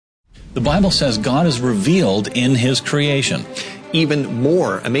The Bible says God is revealed in His creation. Even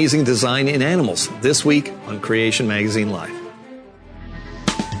more amazing design in animals this week on Creation Magazine Live.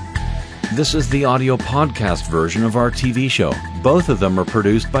 This is the audio podcast version of our TV show. Both of them are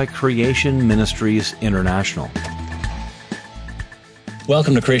produced by Creation Ministries International.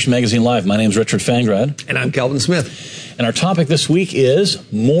 Welcome to Creation Magazine Live. My name is Richard Fangrad. And I'm Calvin Smith. And our topic this week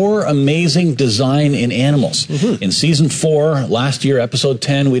is more amazing design in animals. In Season 4, last year, Episode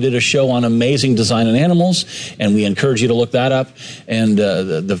 10, we did a show on amazing design in animals, and we encourage you to look that up. And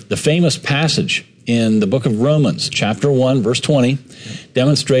the famous passage in the book of Romans, chapter 1, verse 20,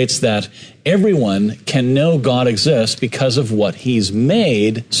 demonstrates that everyone can know God exists because of what He's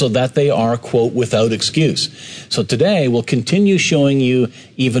made, so that they are, quote, without excuse. So today, we'll continue showing you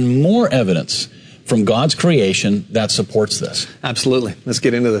even more evidence from God's creation that supports this. Absolutely. Let's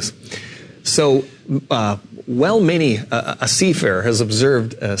get into this. So, many a seafarer has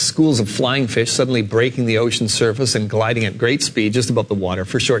observed schools of flying fish suddenly breaking the ocean surface and gliding at great speed just above the water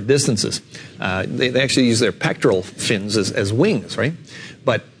for short distances. They actually use their pectoral fins as wings, right?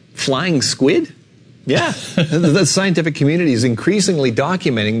 But flying squid? Yeah, the scientific community is increasingly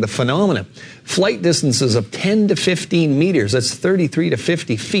documenting the phenomenon. Flight distances of 10 to 15 meters, that's 33 to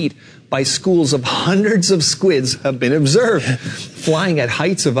 50 feet, by schools of hundreds of squids have been observed, flying at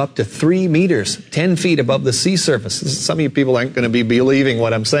heights of up to 3 meters, 10 feet above the sea surface. Some of you people aren't going to be believing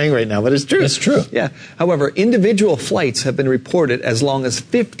what I'm saying right now, but it's true. It's true. Yeah. However, individual flights have been reported as long as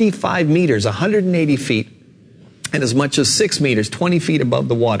 55 meters, 180 feet, and as much as 6 meters, 20 feet above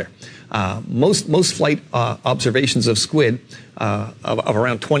the water. Most flight observations of squid of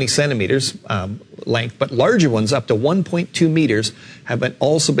around 20 centimeters length, but larger ones up to 1.2 meters have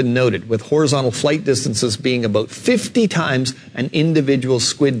also been noted, with horizontal flight distances being about 50 times an individual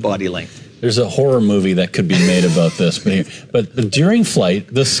squid body length. There's a horror movie that could be made about this. But during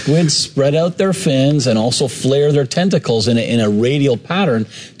flight, the squids spread out their fins and also flare their tentacles in a radial pattern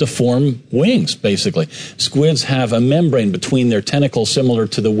to form wings, basically. Squids have a membrane between their tentacles similar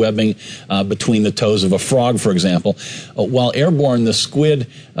to the webbing between the toes of a frog, for example. While airborne, the squid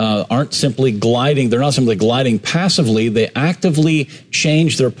aren't simply gliding. They're not simply gliding passively. They actively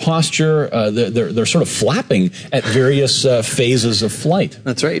change their posture. They're sort of flapping at various phases of flight.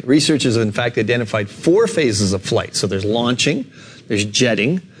 That's right. Researchers have in fact identified 4 phases of flight. So there's launching, there's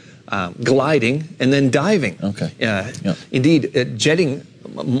jetting, gliding, and then diving. Okay. Indeed, jetting,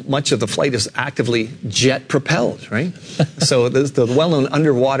 much of the flight is actively jet propelled, right? So the well-known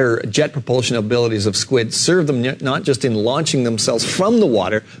underwater jet propulsion abilities of squid serve them not just in launching themselves from the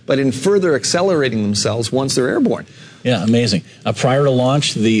water, but in further accelerating themselves once they're airborne. Yeah, amazing. Prior to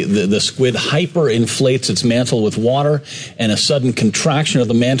launch, the squid hyperinflates its mantle with water, and a sudden contraction of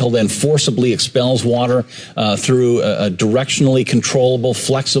the mantle then forcibly expels water through a directionally controllable,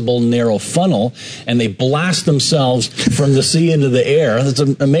 flexible, narrow funnel, and they blast themselves from the sea into the air. That's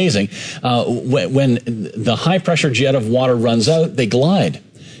amazing. When the high-pressure jet of water runs out, they glide.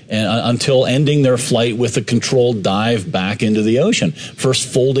 Until ending their flight with a controlled dive back into the ocean, first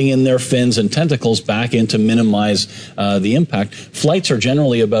folding in their fins and tentacles back in to minimize the impact. Flights are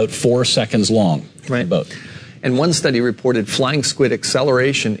generally about 4 seconds long. Right. And one study reported flying squid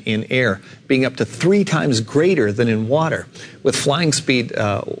acceleration in air being up to 3 times greater than in water, with flying speed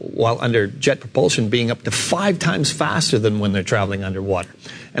while under jet propulsion being up to 5 times faster than when they're traveling underwater.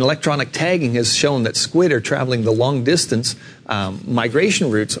 And electronic tagging has shown that squid are traveling the long distance migration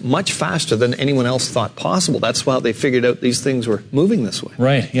routes much faster than anyone else thought possible. That's why they figured out these things were moving this way.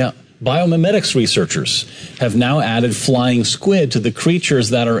 Right, yeah. Biomimetics researchers have now added flying squid to the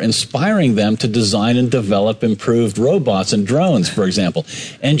creatures that are inspiring them to design and develop improved robots and drones, for example.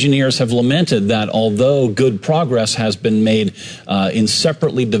 Engineers have lamented that although good progress has been made in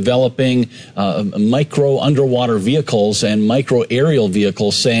separately developing micro underwater vehicles and micro aerial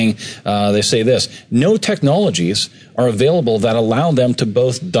vehicles, they say this: no technologies are available that allow them to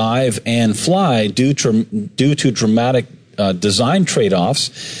both dive and fly due to dramatic design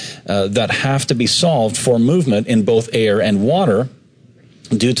trade-offs that have to be solved for movement in both air and water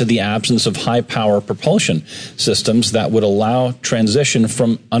due to the absence of high-power propulsion systems that would allow transition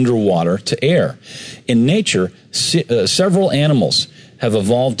from underwater to air. In nature, several animals have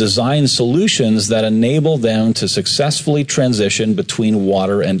evolved design solutions that enable them to successfully transition between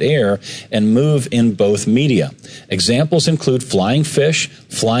water and air and move in both media. Examples include flying fish,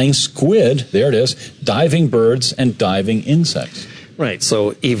 flying squid, there it is, diving birds, and diving insects. Right.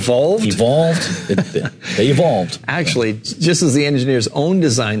 So evolved. They evolved. Actually, just as the engineer's own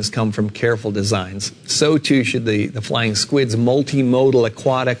designs come from careful designs, so too should the flying squid's multimodal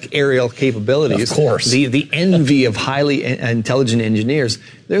aquatic aerial capabilities. Of course. The envy of highly intelligent engineers.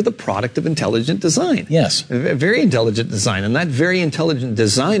 They're the product of intelligent design. Yes. Very intelligent design. And that very intelligent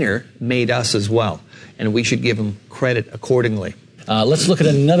designer made us as well. And we should give him credit accordingly. Let's look at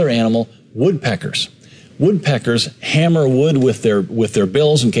another animal, woodpeckers. Woodpeckers hammer wood with their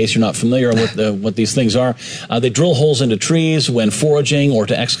bills. In case you're not familiar with what these things are, they drill holes into trees when foraging or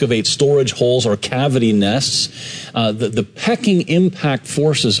to excavate storage holes or cavity nests. The pecking impact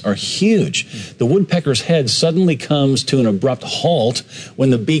forces are huge. The woodpecker's head suddenly comes to an abrupt halt when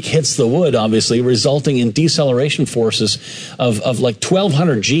the beak hits the wood, obviously, resulting in deceleration forces of like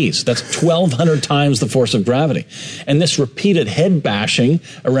 1,200 Gs. That's 1,200 times the force of gravity. And this repeated head bashing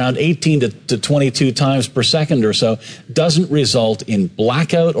around 18 to 22 times per second or so doesn't result in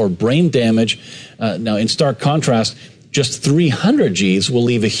blackout or brain damage. Now, in stark contrast, just 300 Gs will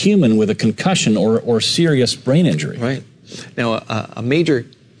leave a human with a concussion or serious brain injury. Right. Now, a major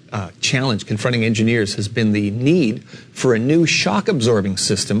challenge confronting engineers has been the need for a new shock-absorbing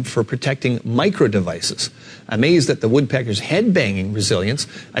system for protecting micro-devices. Amazed at the woodpecker's head-banging resilience,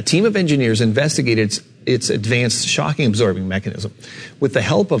 a team of engineers investigated its advanced shocking absorbing mechanism. With the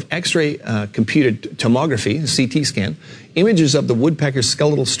help of X-ray computed tomography, CT scan, images of the woodpecker's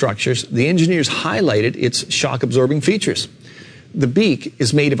skeletal structures, the engineers highlighted its shock absorbing features. The beak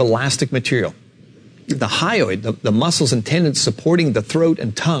is made of elastic material. The hyoid, the muscles and tendons supporting the throat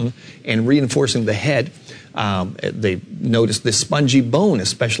and tongue and reinforcing the head, they noticed this spongy bone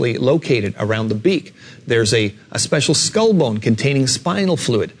especially located around the beak. There's a special skull bone containing spinal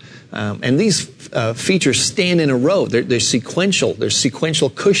fluid. And these features stand in a row. They're sequential. There's sequential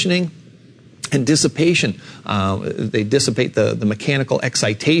cushioning and dissipation. They dissipate the mechanical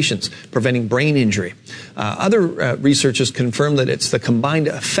excitations, preventing brain injury. Other researchers confirm that it's the combined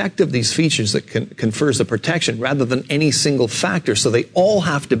effect of these features that confers the protection rather than any single factor. So they all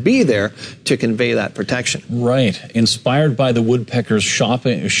have to be there to convey that protection. Right. Inspired by the woodpecker's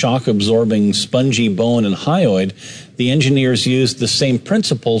shock-absorbing spongy bone and hyoid, the engineers used the same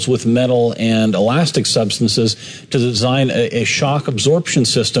principles with metal and elastic substances to design a shock absorption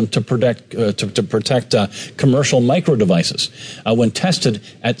system to protect commercial micro devices. When tested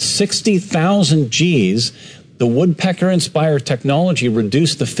at 60,000 Gs, the woodpecker-inspired technology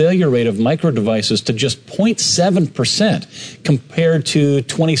reduced the failure rate of micro devices to just 0.7% compared to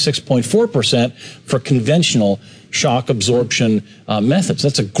 26.4% for conventional shock absorption methods.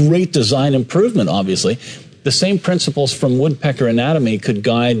 That's a great design improvement, obviously. The same principles from woodpecker anatomy could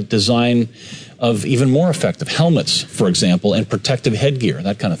guide design of even more effective helmets, for example, and protective headgear,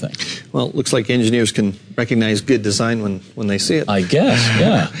 that kind of thing. Well, it looks like engineers can recognize good design when they see it. I guess,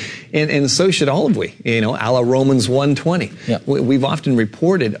 yeah. And so should all of we, a la Romans 1:20. Yeah. We've often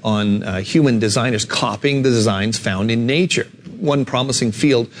reported on human designers copying the designs found in nature. One promising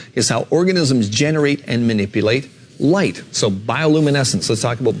field is how organisms generate and manipulate light. So bioluminescence. Let's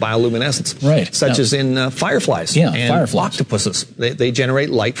talk about bioluminescence. Right. Such as in fireflies and octopuses. They generate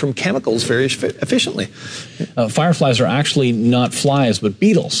light from chemicals very efficiently. Fireflies are actually not flies, but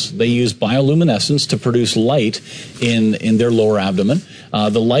beetles. They use bioluminescence to produce light in their lower abdomen.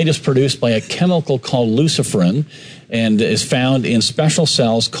 The light is produced by a chemical called luciferin and is found in special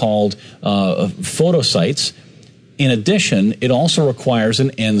cells called photocytes. In addition, it also requires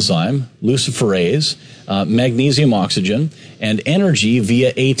an enzyme, luciferase, magnesium oxygen, and energy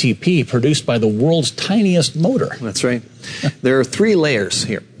via ATP produced by the world's tiniest motor. That's right. There are three layers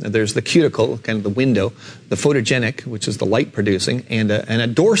here. There's the cuticle, kind of the window, the photogenic, which is the light producing, and a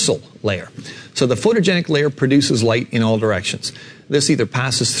dorsal layer. So the photogenic layer produces light in all directions. This either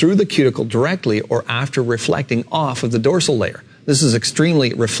passes through the cuticle directly or after reflecting off of the dorsal layer. This is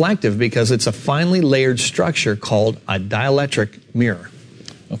extremely reflective because it's a finely layered structure called a dielectric mirror.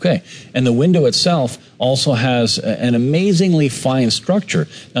 Okay, and the window itself also has an amazingly fine structure.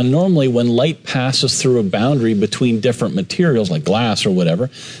 Now, normally when light passes through a boundary between different materials, like glass or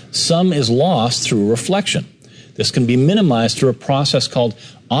whatever, some is lost through reflection. This can be minimized through a process called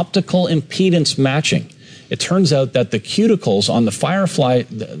optical impedance matching. It turns out that the cuticles on the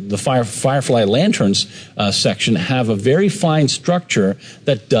Firefly lanterns section have a very fine structure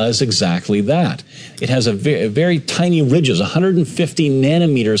that does exactly that. It has a very tiny ridges, 150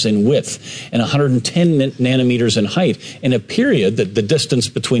 nanometers in width and 110 nanometers in height, in a period, the distance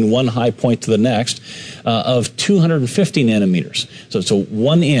between one high point to the next, of 250 nanometers. So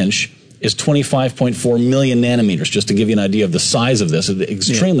 1 inch is 25.4 million nanometers, just to give you an idea of the size of this. It's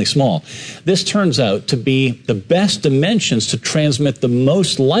extremely small. This turns out to be the best dimensions to transmit the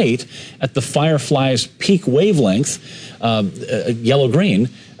most light at the firefly's peak wavelength, yellow-green,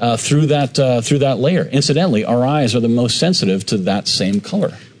 through that layer. Incidentally, our eyes are the most sensitive to that same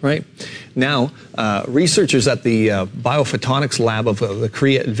color. Right. Now, researchers at the Biophotonics Lab of the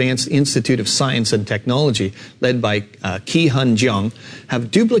Korea Advanced Institute of Science and Technology, led by Ki-hun Jeong, have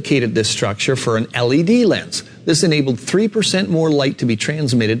duplicated this structure for an LED lens. This enabled 3% more light to be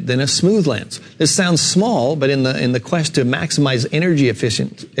transmitted than a smooth lens. This sounds small, but in the quest to maximize energy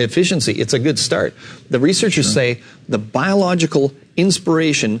efficiency, it's a good start. The researchers say the biological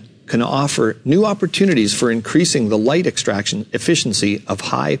inspiration can offer new opportunities for increasing the light extraction efficiency of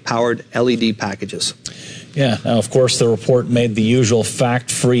high-powered LED packages. Yeah, now, of course, the report made the usual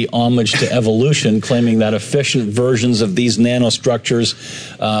fact-free homage to evolution, claiming that efficient versions of these nanostructures,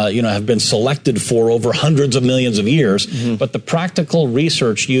 have been selected for over hundreds of millions of years. Mm-hmm. But the practical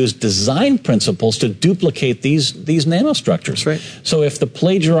research used design principles to duplicate these nanostructures. Right. So if the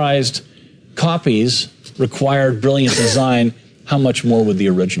plagiarized copies required brilliant design, how much more would the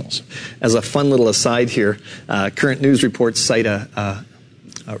originals? As a fun little aside here, current news reports cite a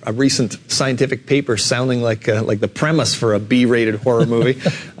recent scientific paper sounding like the premise for a B-rated horror movie.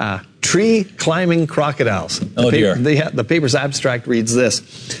 Tree climbing crocodiles. The paper's abstract reads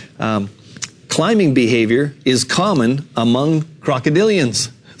this: climbing behavior is common among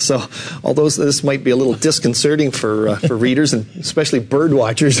crocodilians. So, although this might be a little disconcerting for readers and especially bird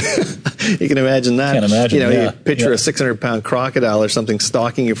watchers, you can imagine that. Can't imagine. You picture a 600-pound crocodile or something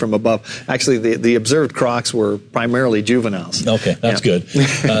stalking you from above. Actually, the observed crocs were primarily juveniles. Okay, that's good.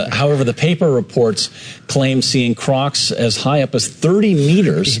 However, the paper reports claim seeing crocs as high up as 30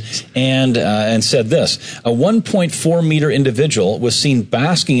 meters, and said this: a 1.4 meter individual was seen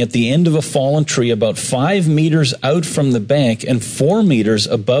basking at the end of a fallen tree about 5 meters out from the bank and 4 meters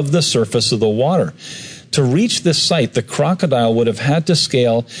above the surface of the water. To reach this site, the crocodile would have had to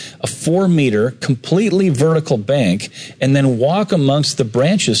scale a 4-meter, completely vertical bank and then walk amongst the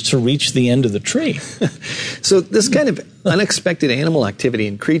branches to reach the end of the tree. So this kind of unexpected animal activity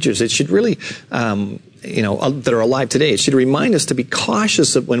in creatures, it should really, that are alive today, it should remind us to be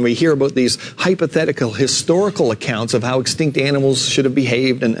cautious when we hear about these hypothetical historical accounts of how extinct animals should have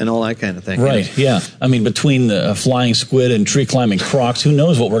behaved and all that kind of thing. Right, yeah. I mean, between the flying squid and tree-climbing crocs, who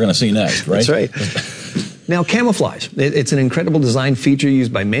knows what we're going to see next, right? That's right. Now, camouflage. It's an incredible design feature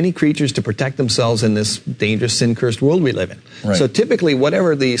used by many creatures to protect themselves in this dangerous, sin-cursed world we live in. Right. So typically,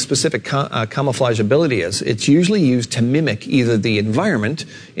 whatever the specific camouflage ability is, it's usually used to mimic either the environment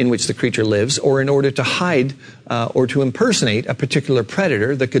in which the creature lives or in order to hide or to impersonate a particular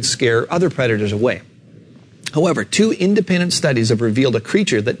predator that could scare other predators away. However, 2 independent studies have revealed a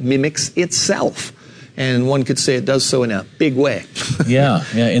creature that mimics itself. And one could say it does so in a big way. Yeah.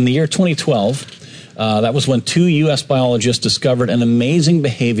 In the year 2012, that was when 2 U.S. biologists discovered an amazing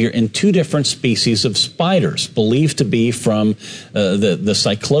behavior in 2 different species of spiders, believed to be from the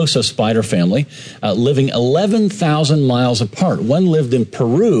Cyclosa spider family, living 11,000 miles apart. One lived in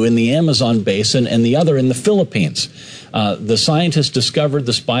Peru in the Amazon basin and the other in the Philippines. The scientists discovered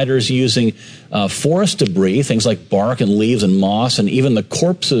the spiders using forest debris, things like bark and leaves and moss, and even the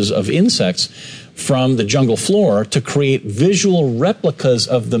corpses of insects from the jungle floor to create visual replicas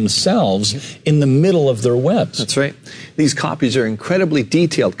of themselves in the middle of their webs. That's right. These copies are incredibly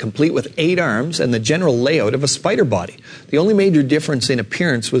detailed, complete with 8 arms and the general layout of a spider body. The only major difference in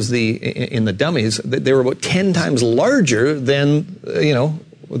appearance was in the dummies, that they were about 10 times larger than,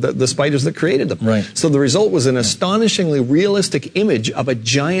 the spiders that created them. Right. So the result was an astonishingly realistic image of a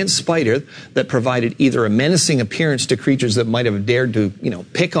giant spider that provided either a menacing appearance to creatures that might have dared to,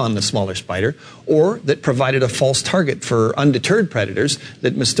 pick on the smaller spider, or that provided a false target for undeterred predators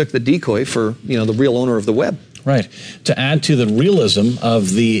that mistook the decoy for, the real owner of the web. Right. To add to the realism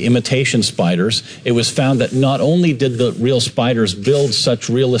of the imitation spiders, it was found that not only did the real spiders build such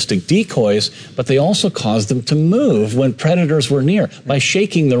realistic decoys, but they also caused them to move when predators were near by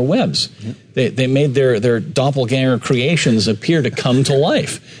shaking their webs. They made their doppelganger creations appear to come to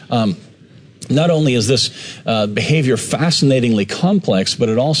life. Not only is this behavior fascinatingly complex, but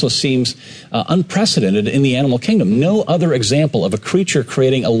it also seems unprecedented in the animal kingdom. No other example of a creature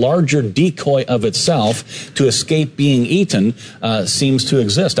creating a larger decoy of itself to escape being eaten seems to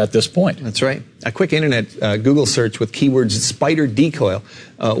exist at this point. That's right. A quick internet Google search with keywords spider decoy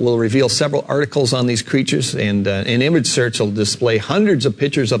will reveal several articles on these creatures, and an image search will display hundreds of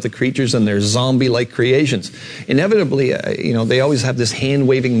pictures of the creatures and their zombie-like creations. Inevitably, they always have this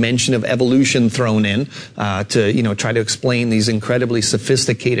hand-waving mention of evolution thrown in to try to explain these incredibly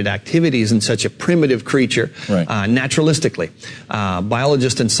sophisticated activities in such a primitive creature naturalistically.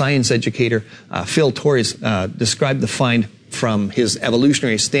 Biologist and science educator Phil Torres described the find from his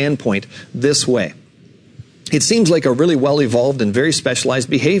evolutionary standpoint this way. It seems like a really well-evolved and very specialized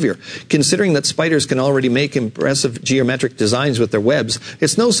behavior. Considering that spiders can already make impressive geometric designs with their webs,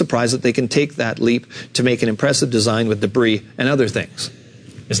 it's no surprise that they can take that leap to make an impressive design with debris and other things.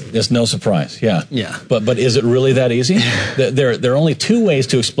 It's no surprise, yeah. Yeah. But is it really that easy? There are only two ways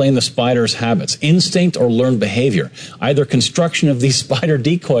to explain the spider's habits: instinct or learned behavior. Either construction of these spider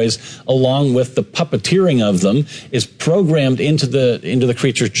decoys, along with the puppeteering of them, is programmed into the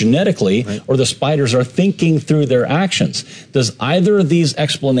creatures genetically, or the spiders are thinking through their actions. Does either of these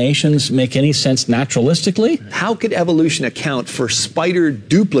explanations make any sense naturalistically? How could evolution account for spider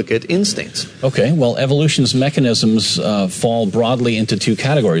duplicate instincts? Okay, well, evolution's mechanisms fall broadly into two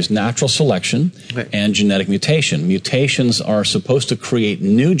categories: natural selection and genetic mutation. Mutations are supposed to create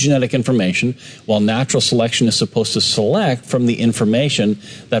new genetic information, while natural selection is supposed to select from the information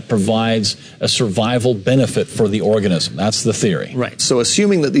that provides a survival benefit for the organism. That's the theory. Right. So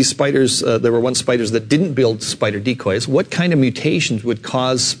assuming that these spiders, there were once spiders that didn't build spider decoys, what kind of mutations would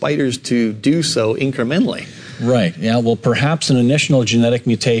cause spiders to do so incrementally? Right. Yeah. Well, perhaps an initial genetic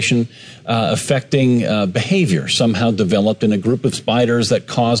mutation affecting behavior somehow developed in a group of spiders that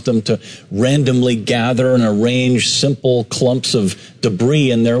caused them to randomly gather and arrange simple clumps of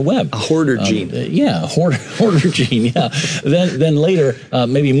debris in their web. A hoarder gene. Yeah, a hoarder gene. Yeah. Then later,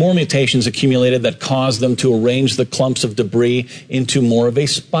 maybe more mutations accumulated that caused them to arrange the clumps of debris into more of a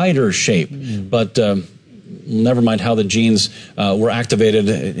spider shape. But never mind how the genes were activated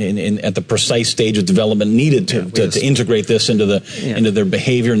at the precise stage of development needed to integrate this into their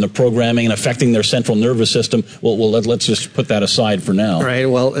behavior and the programming and affecting their central nervous system. Well, let's just put that aside for now. Right.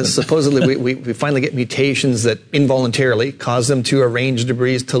 Well, supposedly we finally get mutations that involuntarily cause them to arrange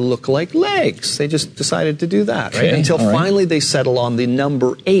debris to look like legs. They just decided to do that, right? Until finally they settle on the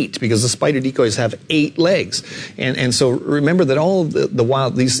number 8, because the spider decoys have 8 legs. And so remember that all the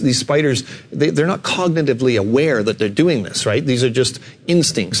while these spiders, they're not cognitively aware that they're doing this, right? These are just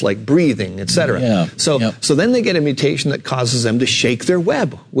instincts like breathing, etc. Yeah. So then they get a mutation that causes them to shake their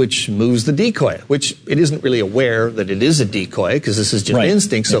web, which moves the decoy, which it isn't really aware that it is a decoy, because this is just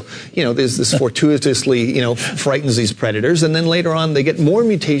instinct. So, there's this fortuitously, frightens these predators. And then later on, they get more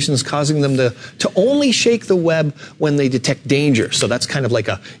mutations causing them to only shake the web when they detect danger. So that's kind of like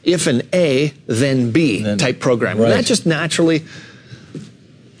a if an A, then B type program. Right. And that just naturally...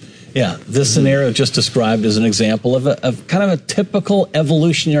 Yeah, this scenario just described is an example of kind of a typical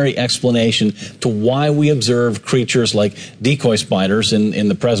evolutionary explanation to why we observe creatures like decoy spiders in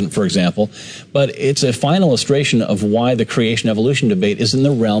the present, for example. But it's a fine illustration of why the creation-evolution debate is in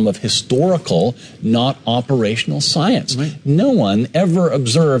the realm of historical, not operational science. Right. No one ever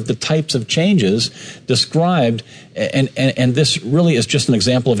observed the types of changes described, and this really is just an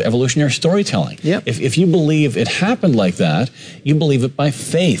example of evolutionary storytelling. Yep. If you believe it happened like that, you believe it by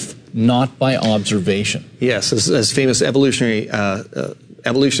faith, not by observation. Yes, as famous evolutionist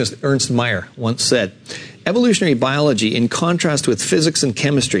Ernst Mayr once said, evolutionary biology, in contrast with physics and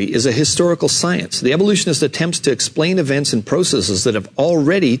chemistry, is a historical science. The evolutionist attempts to explain events and processes that have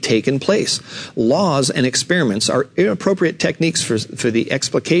already taken place. Laws and experiments are inappropriate techniques for the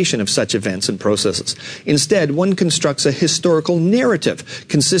explication of such events and processes. Instead, one constructs a historical narrative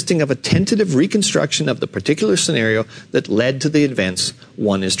consisting of a tentative reconstruction of the particular scenario that led to the events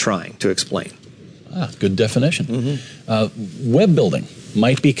one is trying to explain. Good definition. Web building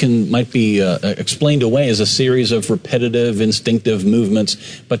might be explained away as a series of repetitive, instinctive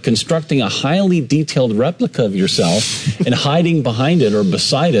movements, but constructing a highly detailed replica of yourself and hiding behind it or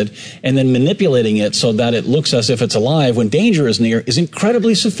beside it, and then manipulating it so that it looks as if it's alive when danger is near, is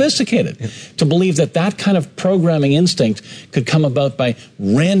incredibly sophisticated. Yeah. To believe that kind of programming instinct could come about by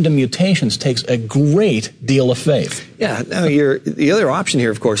random mutations takes a great deal of faith. Yeah. Now, the other option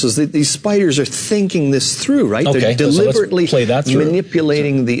here, of course, is that these spiders are thinking this through, right? Okay, they're deliberately so let's play that through. Manipulating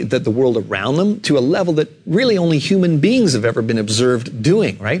the world around them to a level that really only human beings have ever been observed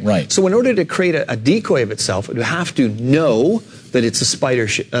doing, right? Right. So in order to create a decoy of itself, it would have to know that it's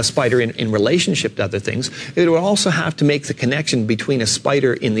a spider in relationship to other things. It would also have to make the connection between a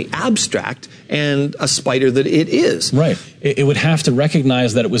spider in the abstract and a spider that it is. Right. It would have to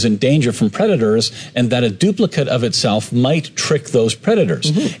recognize that it was in danger from predators and that a duplicate of itself might trick those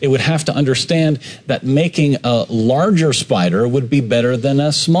predators. It would have to understand that making a larger spider would be better than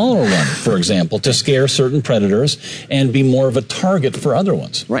a smaller one, for example, to scare certain predators and be more of a target for other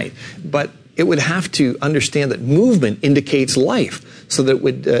ones. Right. But it would have to understand that movement indicates life, so that it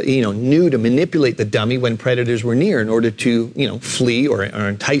would, knew to manipulate the dummy when predators were near in order to, flee or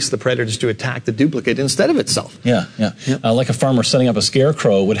entice the predators to attack the duplicate instead of itself. Yeah. Like a farmer setting up a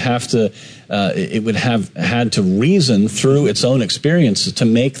scarecrow would have to, it would have had to reason through its own experiences to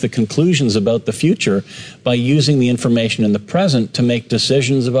make the conclusions about the future by using the information in the present to make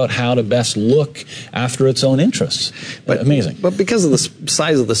decisions about how to best look after its own interests. Amazing. But because of the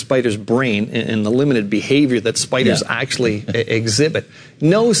size of the spider's brain and the limited behavior that spiders actually exhibit,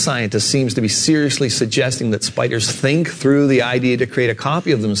 no scientist seems to be seriously suggesting that spiders think through the idea to create a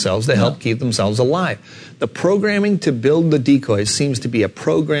copy of themselves to help keep themselves alive. The programming to build the decoys seems to be a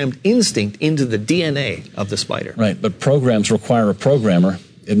programmed instinct into the DNA of the spider. Right, but programs require a programmer.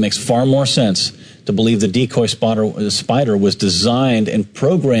 It makes far more sense to believe the decoy spider was designed and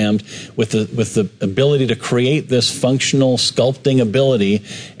programmed with the ability to create this functional sculpting ability,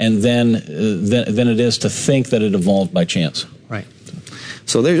 and than it is to think that it evolved by chance. Right.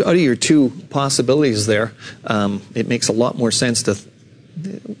 So there's out of your two possibilities there. It makes a lot more sense to.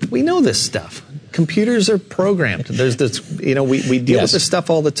 We know this stuff. Computers are programmed. There's this, we deal with this stuff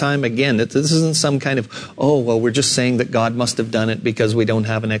all the time. Again, this isn't some kind of, we're just saying that God must have done it because we don't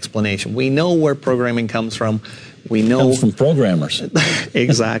have an explanation. We know where programming comes from. We know. It comes from programmers.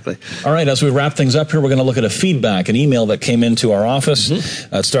 Exactly. All right, as we wrap things up here, we're going to look at a feedback, an email that came into our office.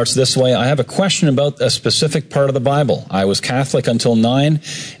 It starts this way. I have a question about a specific part of the Bible. I was Catholic until 9,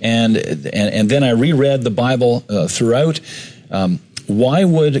 and then I reread the Bible throughout. Why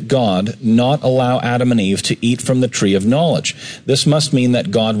would God not allow Adam and Eve to eat from the tree of knowledge? This must mean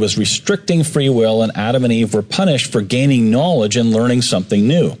that God was restricting free will and Adam and Eve were punished for gaining knowledge and learning something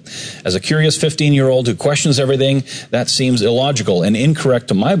new. As a curious 15-year-old who questions everything, that seems illogical and incorrect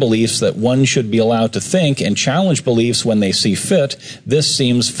to my beliefs that one should be allowed to think and challenge beliefs when they see fit. This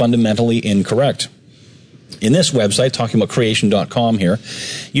seems fundamentally incorrect. In this website, talking about creation.com here,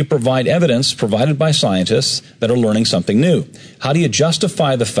 you provide evidence provided by scientists that are learning something new. How do you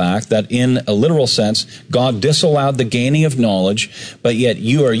justify the fact that in a literal sense, God disallowed the gaining of knowledge, but yet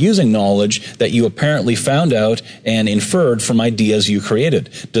you are using knowledge that you apparently found out and inferred from ideas you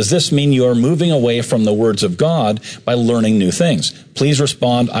created? Does this mean you are moving away from the words of God by learning new things? Please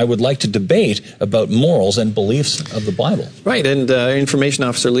respond. I would like to debate about morals and beliefs of the Bible. Right, and Information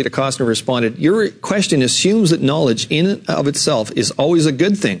Officer Lita Costner responded, your question assumes that knowledge in and of itself is always a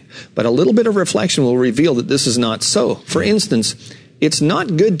good thing, but a little bit of reflection will reveal that this is not so. For instance, it's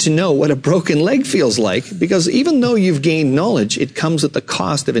not good to know what a broken leg feels like, because even though you've gained knowledge, it comes at the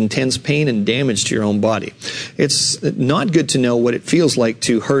cost of intense pain and damage to your own body. It's not good to know what it feels like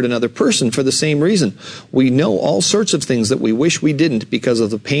to hurt another person for the same reason. We know all sorts of things that we wish we didn't because of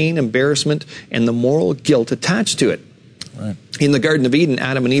the pain, embarrassment, and the moral guilt attached to it. Right. In the Garden of Eden,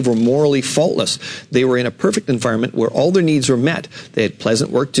 Adam and Eve were morally faultless. They were in a perfect environment where all their needs were met. They had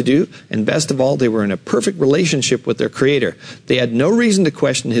pleasant work to do, and best of all, they were in a perfect relationship with their Creator. They had no reason to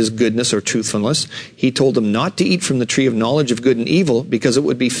question His goodness or truthfulness. He told them not to eat from the tree of knowledge of good and evil because it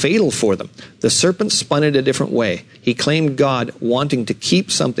would be fatal for them. The serpent spun it a different way. He claimed God wanting to keep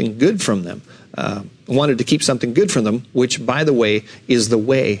something good from them. Which, by the way, is the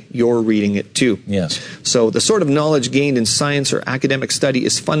way you're reading it too. Yes. So the sort of knowledge gained in science or academic study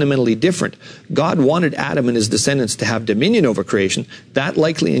is fundamentally different. God wanted Adam and his descendants to have dominion over creation. That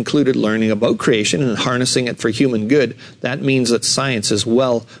likely included learning about creation and harnessing it for human good. That means that science is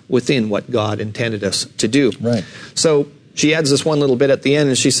well within what God intended us to do. Right. So she adds this one little bit at the end,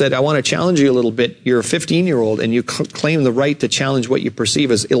 and she said, I want to challenge you a little bit. You're a 15-year-old, and you claim the right to challenge what you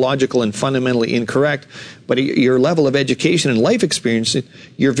perceive as illogical and fundamentally incorrect. But at your level of education and life experience,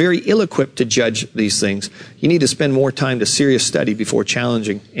 you're very ill-equipped to judge these things. You need to spend more time to serious study before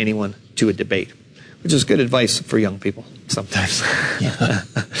challenging anyone to a debate, which is good advice for young people sometimes.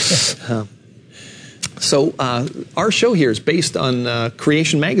 So our show here is based on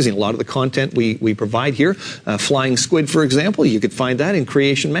Creation Magazine. A lot of the content we provide here, Flying Squid, for example, you could find that in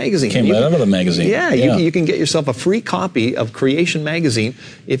Creation Magazine. Came right out of the magazine. Yeah. You can get yourself a free copy of Creation Magazine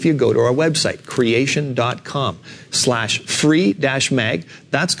if you go to our website, creation.com/free-mag.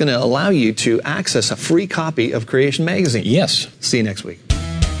 That's going to allow you to access a free copy of Creation Magazine. Yes. See you next week.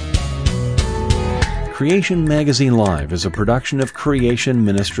 Creation Magazine Live is a production of Creation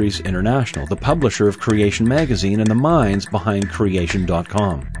Ministries International, the publisher of Creation Magazine and the minds behind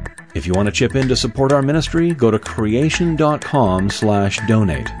Creation.com. If you want to chip in to support our ministry, go to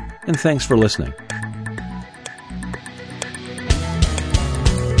creation.com/donate. And thanks for listening.